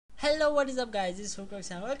Hello, what is up guys, this is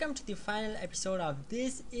Focus and welcome to the final episode of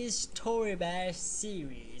This is Toribash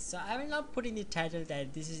series. So I will not put in the title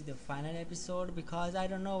that this is the final episode because I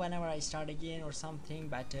don't know whenever I start again or something,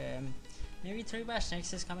 but maybe Toribash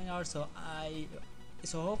Next is coming out, so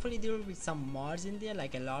hopefully there will be some mods in there,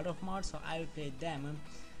 like a lot of mods, so I'll play them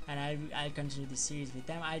and I'll continue the series with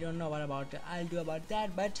them. I don't know what I'll do about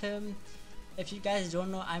that, but if you guys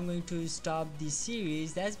don't know, I'm going to stop the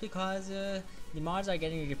series. That's because the mods are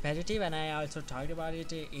getting repetitive, and I also talked about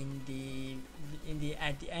it at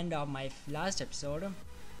the end of my last episode.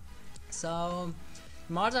 So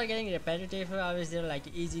mods are getting repetitive. Obviously there are like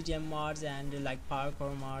easy gem mods and like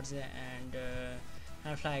parkour mods, and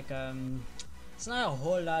kind of like it's not a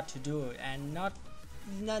whole lot to do, and not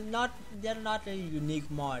they're not really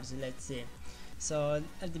unique mods, let's say. So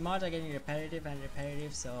the mods are getting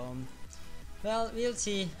repetitive, so well, we'll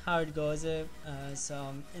see how it goes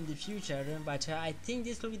so in the future, but I think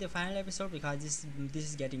this will be the final episode because this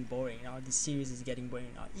is getting boring now. This series is getting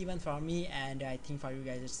boring now, even for me, and I think for you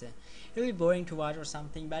guys it'll be boring to watch or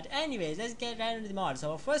something. But anyways, let's get right into the mod.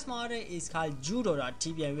 So our first mod is called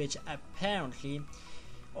JUDO.tbm, which apparently,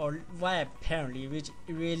 which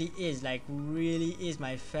really is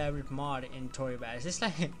my favorite mod in Toribash. It's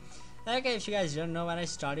like if you guys don't know, when I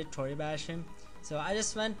started Toribash, so I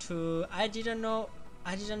just went to, I didn't know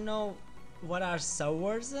what are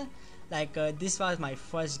servers. Like this was my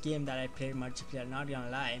first game that I played multiplayer, not gonna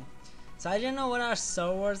lie. So I didn't know what are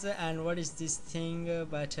servers and what is this thing,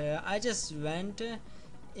 but I just went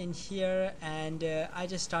in here and I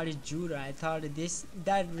just started judo. I thought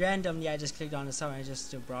that randomly I just clicked on the server and it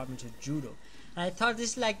just brought me to judo. And I thought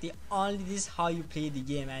this is like this is how you play the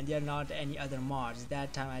game, and there are not any other mods.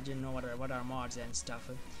 That time I didn't know what are mods and stuff.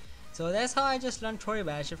 So that's how I just learned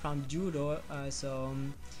Toribash from judo.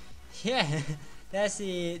 Yeah, that's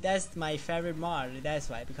my favorite mod. That's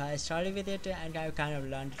why, because I started with it and I kind of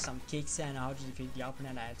learned some kicks and how to defeat the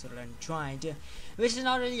opponent. I also learned joint, which is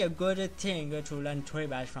not really a good thing to learn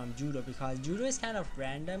Toribash from judo, because judo is kind of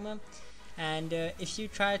random, and if you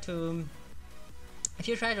try to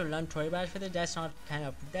learn Toribash with it, that's kind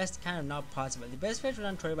of not possible. The best way to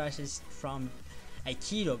learn Toribash is from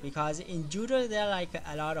Aikido, because in judo there are like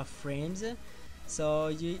a lot of frames, so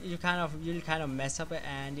you'll kind of mess up,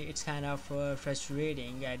 and it's kind of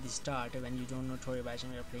frustrating at the start when you don't know Toribash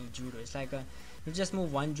and you're playing judo. It's like you just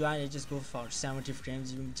move one joint, you just go for 70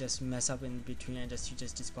 frames, you just mess up in between and you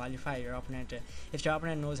just disqualify your opponent. If your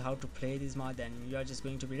opponent knows how to play this mod, then you are just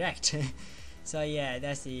going to be wrecked. So yeah,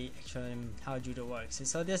 that's the actual how judo works.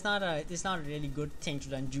 So there's not a really good thing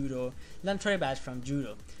to learn Toribash from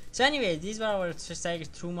judo. So anyway, these were our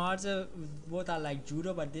two mods. Both are like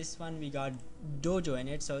judo, but this one we got dojo in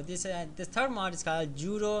it. So this third mod is called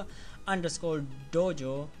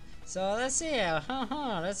judo_dojo. So let's see,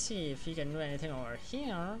 let's see if we can do anything over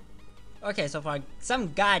here. Okay, so for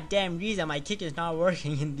some goddamn reason my kick is not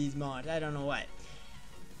working in these mods. I don't know why.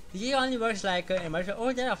 The kick only works like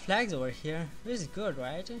oh, there are flags over here. This is good,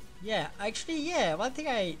 right? Yeah, actually, yeah. One thing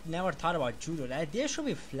I never thought about judo, right? There should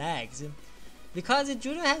be flags, because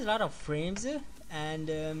judo has a lot of frames,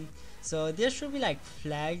 and so there should be like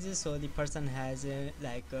flags, so the person has a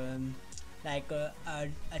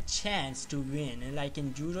chance to win. Like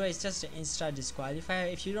in judo, it's just an instant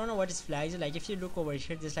disqualifier. If you don't know what is flags, like if you look over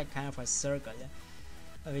here, there's like kind of a circle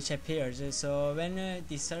which appears. So when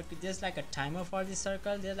the circle, there's like a timer for the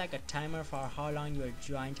circle. There's like a timer for how long your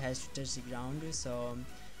joint has to touch the ground. So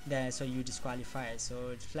you disqualify.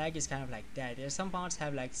 So flag is kind of like that. There are some mods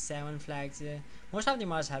have like 7 flags. Most of the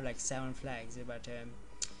mods have like 7 flags, but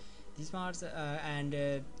these mods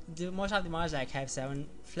most of the mods like have 7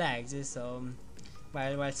 flags. So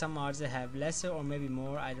while some mods have lesser or maybe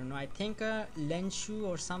more, I don't know. I think Lenshu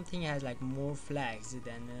or something has like more flags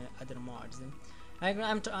than other mods.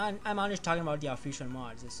 I'm only talking about the official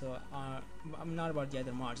mods, so I'm not about the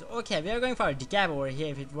other mods. Okay, we are going for a decap over here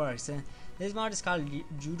if it works. This mod is called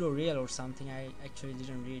Judo Real or something. I actually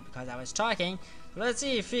didn't read because I was talking. So let's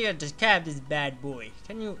see if we can decap this bad boy.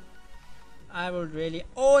 Can you? I would really.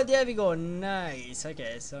 Oh, there we go. Nice.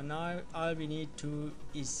 Okay, so now all we need to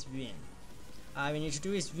is win. All we need to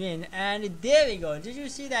do is win, and there we go. Did you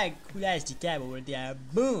see that cool ass decap over there?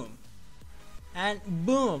 Boom, and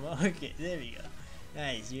boom. Okay, there we go.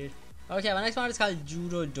 Nice, dude. Okay, my next mod is called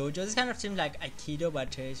Judo Dojo. This kind of seems like Aikido,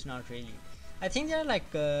 but it's not really. I think there are like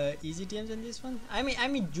easy DMs in this one. I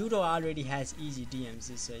mean, Judo already has easy DMs,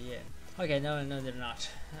 so yeah. Okay, no, they're not.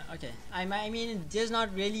 Okay, I mean, there's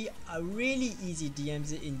not really a really easy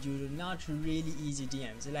DMs in Judo. Not really easy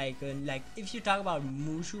DMs. Like if you talk about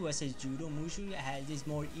Mushu versus Judo, Mushu is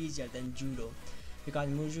more easier than Judo. because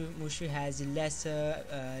Mushu has less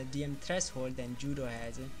DM threshold than Judo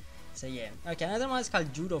has. So yeah. Okay, another one is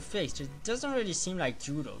called Judo Fixed. It doesn't really seem like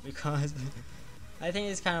Judo because I think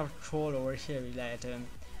it's kind of troll over here. That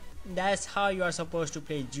that's how you are supposed to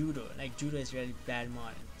play Judo. Like Judo is really bad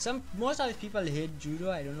mod. Most of the people hate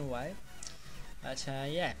Judo. I don't know why, but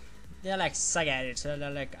yeah, they're like suck at it. So they're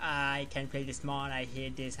like, I can't play this mod. I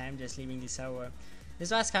hate this. I'm just leaving the server. This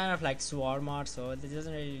was kind of like Sword mod, so this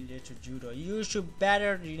doesn't really relate to Judo. You should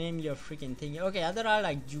better rename your freaking thing. Okay, other are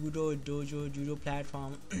like Judo, Dojo, Judo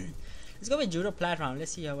platform. Let's go with Judo platform.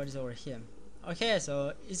 Let's see what is over here. Okay,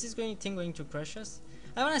 so is this thing going to crush us?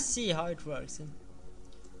 I wanna see how it works.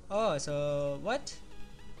 Oh, so what?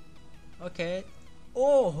 Okay.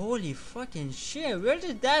 Oh, holy fucking shit! Where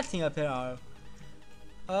did that thing appear?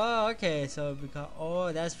 Oh, okay. So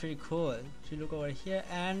because that's pretty cool. So look over here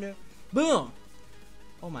and boom!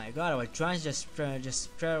 Oh my god, our joints just spread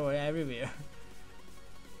over everywhere.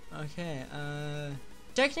 Okay,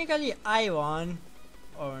 technically I won,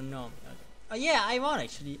 or no? Okay. Oh yeah, I won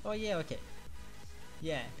actually. Oh yeah, okay.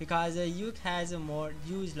 Yeah, because Yuke has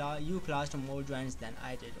Yuke lost more joints than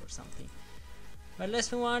I did or something. But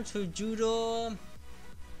let's move on to Judo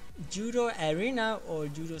Arena or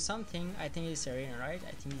Judo something. I think it's Arena, right?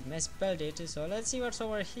 I think he misspelled it. So let's see what's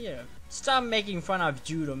over here. Stop making fun of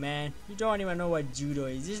Judo, man. You don't even know what Judo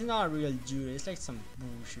is. This is not real Judo. It's like some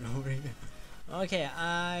bullshit over here. Okay,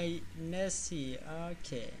 let's see.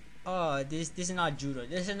 Okay. Oh, this is not Judo.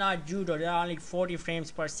 This is not Judo. There are only 40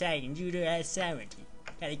 frames per second. Judo has 70.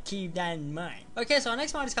 Gotta keep that in mind. Okay, so our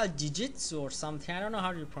next mod is called Jiu-Jitsu or something. I don't know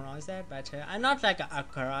how to pronounce that, but I'm not like a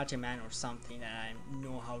karate man or something that I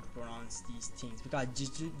know how to pronounce these things, because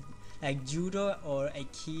like Judo or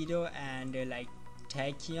Aikido and like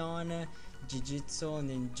Taekwondo, Jiu-Jitsu and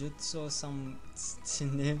then Jutsu, some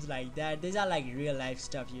names like that. These are like real life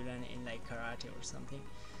stuff you learn in like karate or something.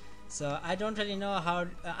 So I don't really know how.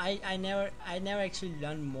 I never actually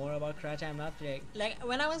learned more about karate. I'm not like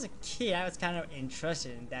when I was a kid, I was kind of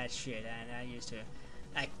interested in that shit, and I used to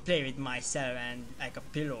like play with myself and like a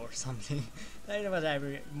pillow or something. That's what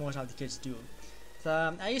most of the kids do.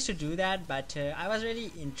 So I used to do that, but I was really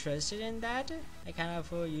interested in that. I kind of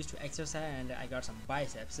used to exercise, and I got some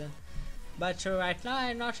biceps. But right now,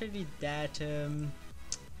 I'm not really that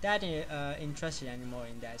interested anymore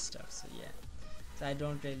in that stuff. So yeah. I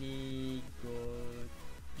don't really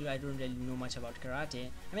know much about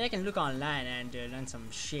karate. I mean, I can look online and learn some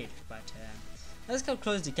shit, but let's go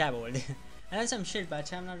close the cab over there. I learned some shit,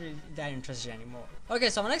 but I'm not really that interested anymore. Okay,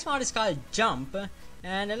 so my next mod is called Jump,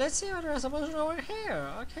 and let's see what we're supposed to do over here.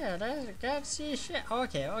 Okay, let's see shit.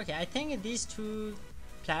 Okay, I think these two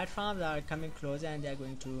platforms are coming closer, and they're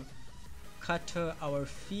going to cut our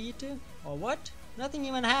feet, or what? Nothing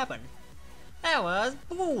even happened. That was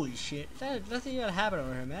bullshit. Nothing even happened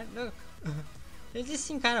over here, man. Look. This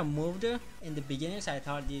thing kind of moved in the beginning, so I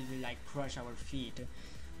thought these would like crush our feet.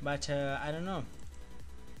 But I don't know.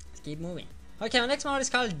 Let's keep moving. Okay, our next mod is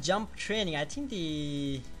called Jump Training. I think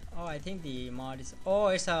the mod is,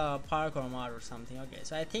 it's a parkour mod or something. Okay,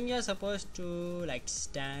 so I think you're supposed to like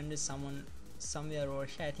stand somewhere over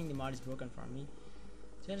here. I think the mod is broken for me.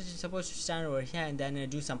 So you're supposed to stand over here and then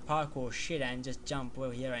do some parkour shit and just jump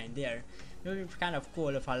over here and there. It would be kind of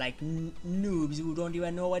cool for like noobs who don't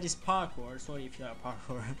even know what is parkour. Sorry if you're a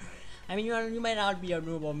parkour. I mean, you might not be a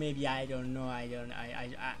noob, or maybe I don't know.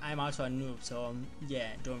 I'm also a noob, so yeah,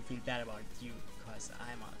 don't feel bad about you, because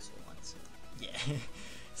I'm also one. So yeah.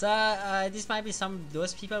 So this might be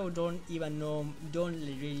those people who don't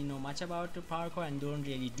really know much about the parkour and don't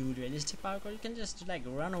really do realistic parkour. You can just like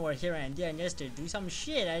run over here and there and just do some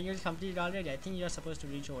shit and you'll complete it already. I think you're supposed to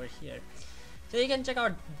reach over here. So you can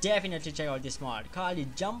definitely check out this mod called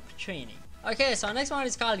Jump Training. Okay, so next one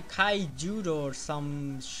is called Kai Judo or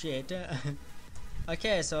some shit.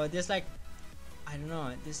 Okay, so this like, I don't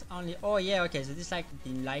know, this only, oh yeah, okay, so this like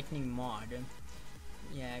the lightning mod.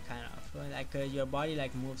 Yeah, kind of like your body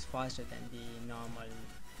like moves faster than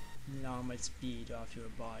the normal speed of your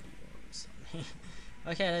body or something.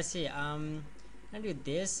 Okay, let's see. I'll do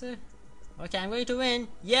this. Okay, I'm going to win.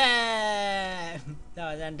 Yeah!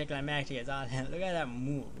 That was anticlimactic as all hell. Look at that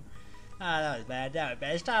move. Ah, that was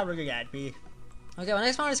bad. Stop looking at me. Okay, my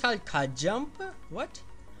next one is called Ka-Jump. What?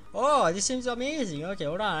 Oh, this seems amazing. Okay,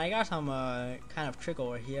 hold on. I got some kind of trick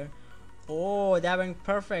over here. Oh, that went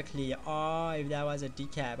perfectly. Oh, if that was a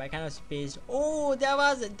decap. I kind of spaced. Oh,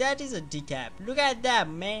 that is a decap. Look at that,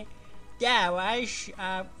 man. Yeah,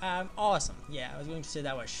 I'm awesome. Yeah, I was going to say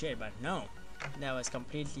that was shit, but no. That was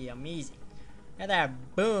completely amazing. Look at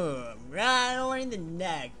that, boom, right over in the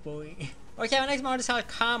neck, boy. Okay, my next mod is called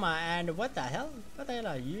Kama, and what the hell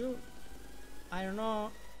are you? I don't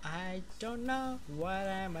know. I don't know what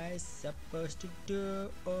am I supposed to do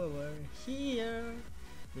over here,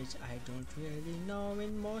 which I don't really know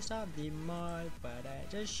in most of the mall, but I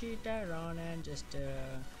just shoot around and just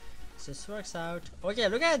works out. Okay,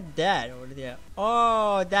 look at that over there.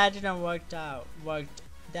 Oh, that didn't work out.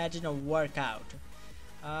 That didn't work out.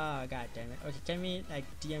 Oh, god damn it. Okay, can we like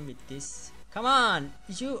DM with this? Come on,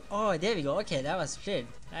 you. Oh, there we go. Okay, that was good.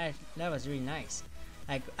 That was really nice.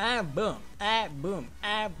 Like boom, boom,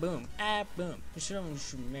 boom, boom. You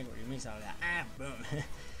should make a remix out of that. Boom.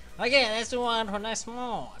 Okay, let's do on for next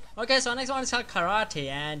mod. Okay, so next one is called karate,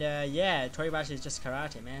 and yeah, Toribash is just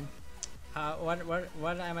karate, man.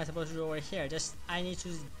 What am I supposed to do over here? Just I need to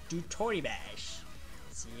do Toribash.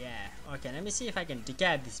 So yeah, okay, let me see if I can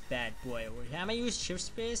decap this bad boy over here. I'm gonna use shift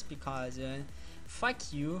space because fuck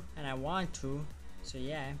you, and I want to. So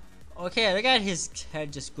yeah. Okay, look at his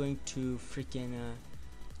head just going to freaking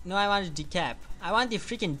no, I want to decap. I want the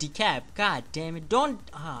freaking decap. God damn it. Don't.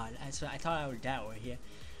 Ah, I thought I would die over here.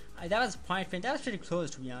 That was point print. That was pretty close,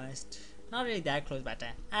 to be honest. Not really that close, but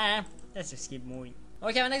let's just keep moving.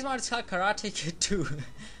 Okay, my next one is called Karate Kid 2.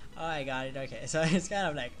 Oh, I got it. Okay, so it's kind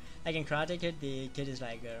of like in Karate Kid, the kid is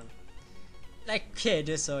like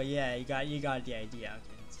kid. So yeah, you got the idea.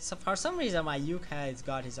 Okay. So for some reason, my Yuke has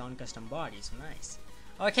got his own custom body. So nice.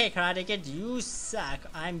 Okay, Karate Kid, you suck.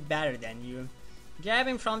 I'm better than you. Grab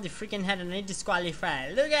him from the freaking head and he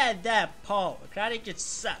disqualified. Look at that Paul. Karate Kid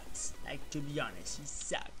sucks. Like, to be honest, he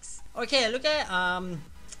sucks. Okay, look at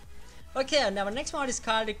okay, now our next mod is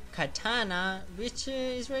called Katana, which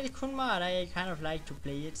is really cool mod. I kind of like to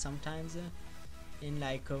play it sometimes in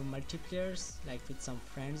like multiplayers, like with some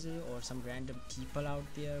friends or some random people out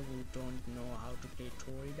there who don't know how to play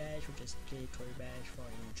Toribash, who just play Toribash for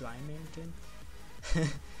enjoyment.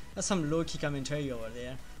 That's some low-key commentary over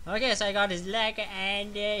there. Okay, so I got his leg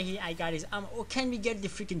and I got his arm. Oh, can we get the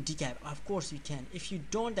freaking decap? Of course we can. If you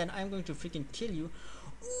don't, then I'm going to freaking kill you.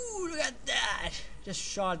 Ooh, look at that! Just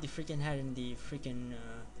shot the freaking head in the freaking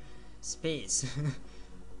space.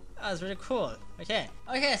 That was really cool. Okay,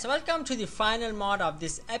 so welcome to the final mod of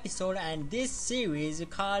this episode and this series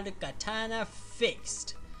called Katana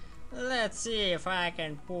Fixed. Let's see if I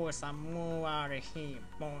can pull some move out of here,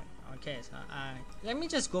 boy. Okay, so let me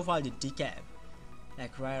just go for the decap,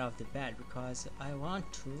 like right off the bat, because I want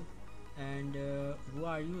to. And who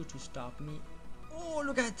are you to stop me? Oh,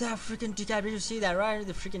 look at that freaking decap! Did you see that right in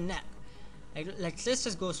the freaking neck? Like let's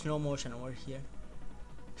just go slow motion over here.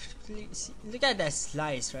 Look at that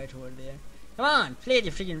slice right over there. Come on, play the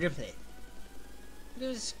freaking replay.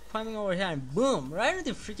 Just climbing over here and boom, right in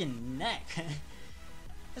the freaking neck.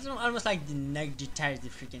 It's almost like the neck detached the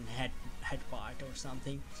freaking head part or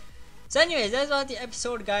something. So anyways, that's all the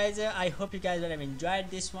episode, guys. I hope you guys would have enjoyed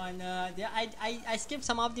this one. I skipped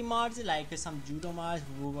some of the mods, like some judo mods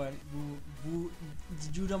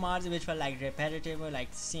the judo mods which were like repetitive, like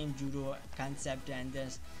same judo concept, and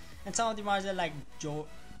some of the mods are like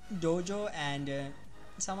dojo, and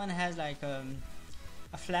someone has like a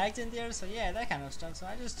flags in there, so yeah, that kind of stuff. So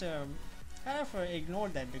I just kind of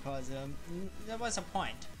ignored that because there was a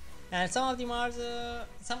point. And some of the mods,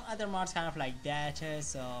 some other mods kind of like that,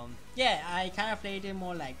 so yeah, I kind of played it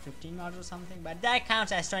more like 15 mods or something, but that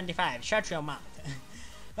counts as 25, shut your mouth.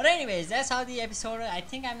 But anyways, that's how the episode. I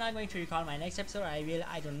think I'm not going to record my next episode.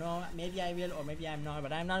 I don't know, maybe I will or maybe I'm not,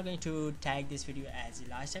 but I'm not going to tag this video as the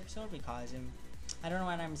last episode because I don't know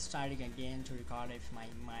when I'm starting again to record if my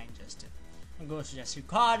mind just goes to just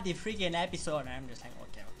record the freaking episode, and I'm just like,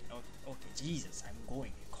 okay, Jesus, I'm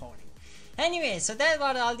going recording. Anyway, so that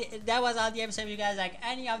was all the episode. If you guys like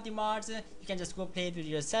any of the mods, you can just go play it with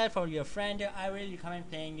yourself or your friend. I really recommend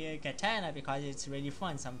playing Katana because it's really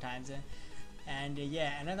fun sometimes. And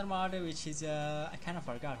yeah, another mod which is I kind of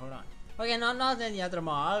forgot. Hold on. Okay, not any other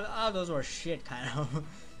mod. All those were shit, kind of.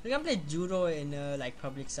 You can play judo in like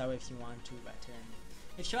public server if you want to, but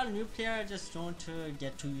if you're a new player, just don't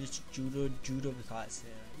get to use judo because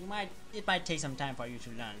it might take some time for you to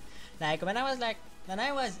learn. Like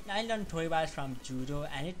I learned Toribash from judo,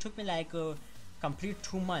 and it took me like a complete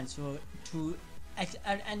 2 months to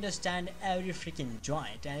understand every freaking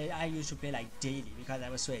joint, and I used to play like daily because I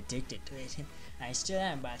was so addicted to it. I still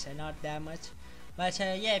am, but not that much. But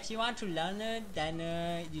yeah, if you want to learn it, then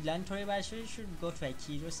you learn Toribash, you should go to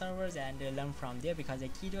Aikido servers and learn from there, because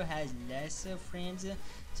Aikido has less frames,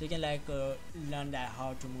 so you can like learn that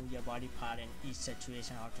how to move your body part in each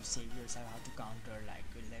situation, how to save yourself, how to counter like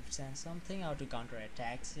lifts and something, how to counter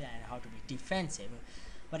attacks, and how to be defensive.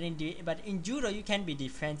 But in judo you can be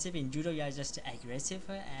defensive. In judo you are just aggressive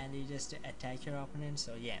and you just attack your opponent.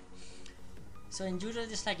 So yeah. So in judo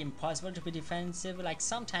it's like impossible to be defensive. Like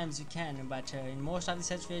sometimes you can, but in most of the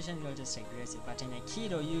situations you're just aggressive. But in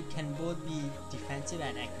aikido you can both be defensive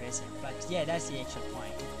and aggressive. But yeah, that's the actual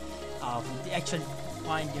point of the actual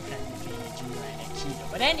point difference between judo and aikido.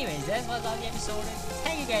 But anyways, that was all the episode.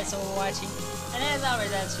 Thank you guys for watching, and as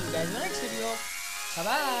always I'll see you guys in the next video. Bye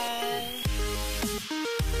bye.